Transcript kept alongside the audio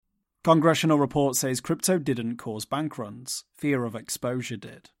Congressional report says crypto didn't cause bank runs, fear of exposure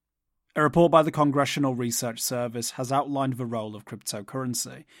did. A report by the Congressional Research Service has outlined the role of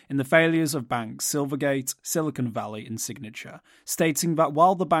cryptocurrency in the failures of banks Silvergate, Silicon Valley, and Signature, stating that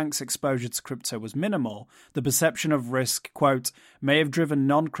while the bank's exposure to crypto was minimal, the perception of risk, quote, may have driven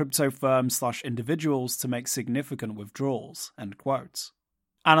non-crypto firms/individuals to make significant withdrawals, end quote.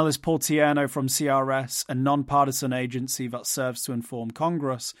 Analyst Paul Tierno from CRS, a non-partisan agency that serves to inform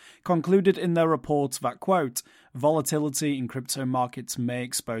Congress, concluded in their report that, quote, volatility in crypto markets may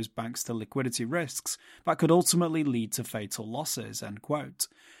expose banks to liquidity risks that could ultimately lead to fatal losses, end quote.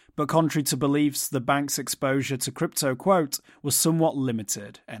 But contrary to beliefs, the bank's exposure to crypto, quote, was somewhat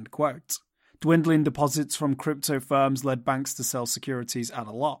limited, end quote. Dwindling deposits from crypto firms led banks to sell securities at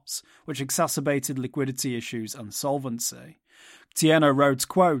a loss, which exacerbated liquidity issues and solvency. Tierno wrote,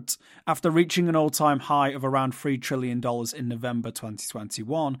 quote, after reaching an all-time high of around $3 trillion in November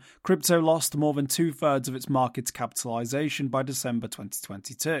 2021, crypto lost more than two-thirds of its market capitalization by December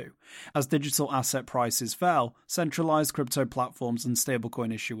 2022. As digital asset prices fell, centralized crypto platforms and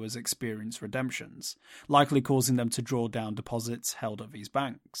stablecoin issuers experienced redemptions, likely causing them to draw down deposits held at these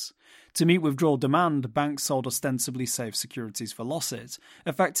banks. To meet withdrawal demand, banks sold ostensibly safe securities for losses,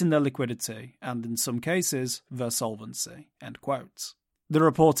 affecting their liquidity and, in some cases, their solvency, end quote. The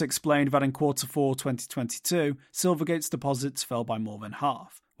report explained that in Q4 2022, Silvergate's deposits fell by more than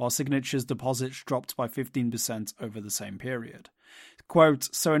half, while Signature's deposits dropped by 15% over the same period. Quote,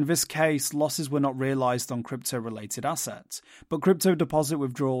 so in this case, losses were not realized on crypto-related assets, but crypto deposit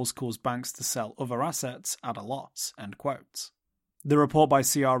withdrawals caused banks to sell other assets at a loss, end quote. The report by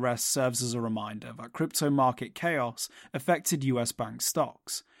CRS serves as a reminder that crypto market chaos affected US bank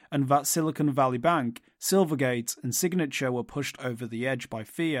stocks, and that Silicon Valley Bank, Silvergate, and Signature were pushed over the edge by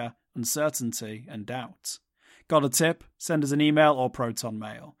fear, uncertainty, and doubt. Got a tip? Send us an email or Proton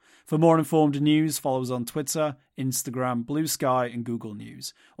Mail. For more informed news, follow us on Twitter, Instagram, Blue Sky, and Google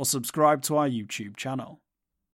News, or subscribe to our YouTube channel.